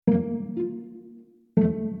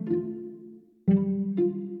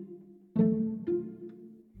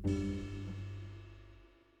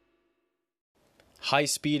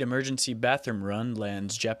High-speed emergency bathroom run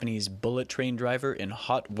lands Japanese bullet train driver in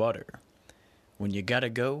hot water. When you gotta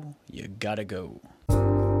go, you gotta go.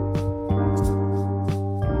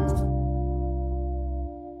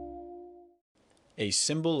 A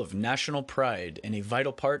symbol of national pride and a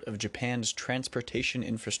vital part of Japan's transportation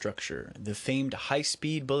infrastructure, the famed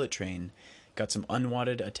high-speed bullet train got some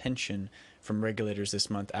unwanted attention from regulators this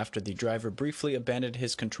month after the driver briefly abandoned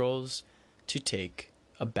his controls to take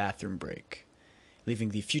a bathroom break, leaving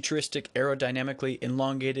the futuristic, aerodynamically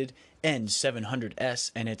elongated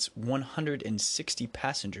N700S and its 160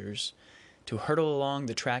 passengers to hurtle along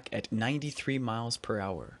the track at 93 miles per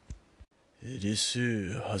hour. This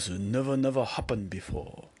has never happened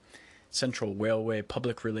before, Central Railway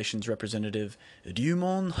Public Relations Representative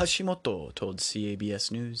Ryumon Hashimoto told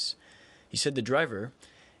CABS News. He said the driver,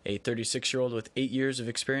 a 36-year-old with 8 years of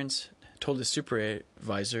experience, told his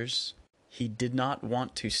supervisors he did not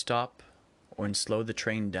want to stop or slow the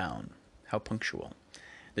train down. How punctual.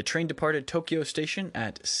 The train departed Tokyo Station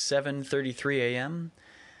at 7:33 a.m.,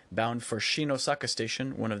 bound for Shinosaka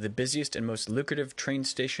Station, one of the busiest and most lucrative train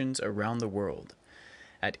stations around the world.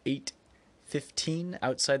 At 8:15,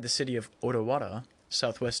 outside the city of Odawara,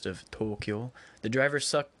 southwest of Tokyo, the driver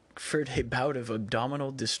suffered a bout of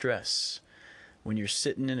abdominal distress. When you're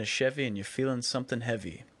sitting in a Chevy and you're feeling something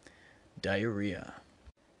heavy. Diarrhea.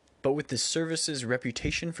 But with the service's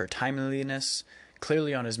reputation for timeliness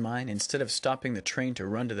clearly on his mind, instead of stopping the train to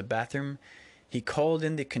run to the bathroom, he called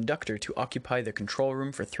in the conductor to occupy the control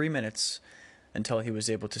room for 3 minutes until he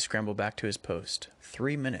was able to scramble back to his post.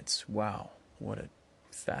 3 minutes. Wow, what a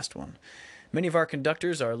fast one. Many of our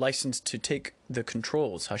conductors are licensed to take the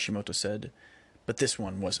controls, Hashimoto said, but this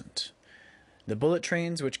one wasn't. The bullet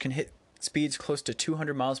trains, which can hit speeds close to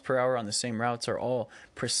 200 miles per hour on the same routes, are all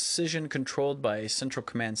precision controlled by central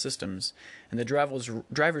command systems, and the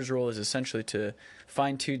driver's role is essentially to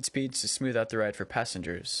fine-tune speeds to smooth out the ride for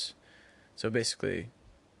passengers. So basically,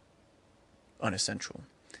 unessential.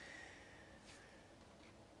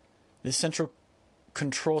 The central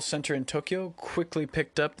control center in Tokyo quickly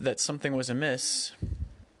picked up that something was amiss.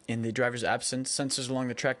 In the driver's absence, sensors along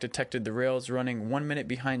the track detected the rails running 1 minute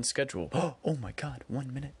behind schedule. Oh my god,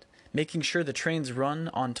 1 minute. Making sure the trains run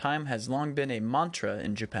on time has long been a mantra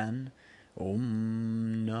in Japan.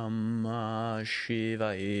 Om Namah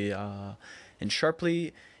Shivaya. And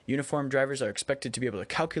sharply uniformed drivers are expected to be able to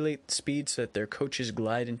calculate the speed so that their coaches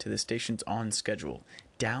glide into the stations on schedule,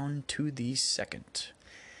 down to the second.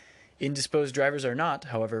 Indisposed drivers are not,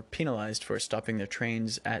 however, penalized for stopping their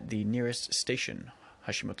trains at the nearest station,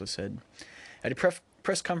 Hashimoto said. At a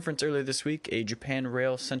press conference earlier this week, a Japan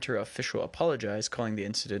Rail Center official apologized, calling the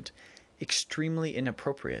incident extremely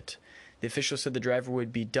inappropriate. The official said the driver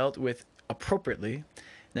would be dealt with appropriately, and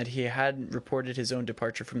that he had reported his own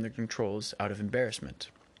departure from the controls out of embarrassment.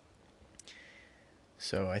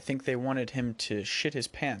 So I think they wanted him to shit his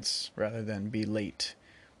pants rather than be late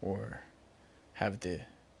or have the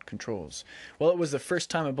controls. Well, it was the first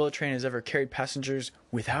time a bullet train has ever carried passengers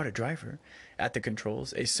without a driver at the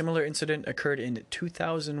controls. A similar incident occurred in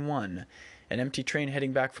 2001. An empty train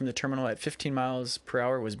heading back from the terminal at 15 miles per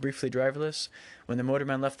hour was briefly driverless when the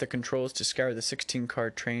motorman left the controls to scour the 16-car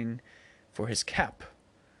train for his cap.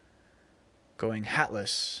 Going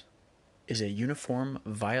hatless is a uniform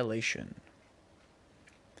violation.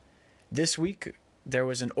 This week, there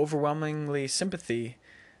was an overwhelmingly sympathy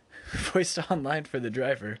voiced online for the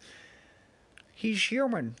driver. He's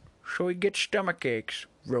human, so he gets stomach aches,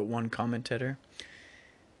 wrote one commentator.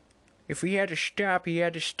 If he had to stop, he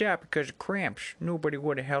had to stop because of cramps. Nobody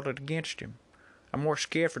would have held it against him. I'm more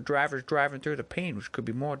scared for drivers driving through the pain, which could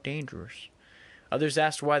be more dangerous. Others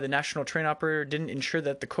asked why the national train operator didn't ensure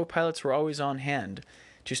that the co-pilots were always on hand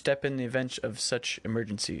to step in the event of such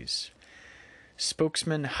emergencies.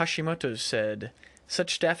 Spokesman Hashimoto said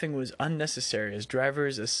such staffing was unnecessary as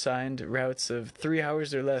drivers assigned routes of 3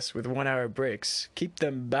 hours or less with 1 hour breaks. Keep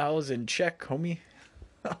them bowels in check, homie.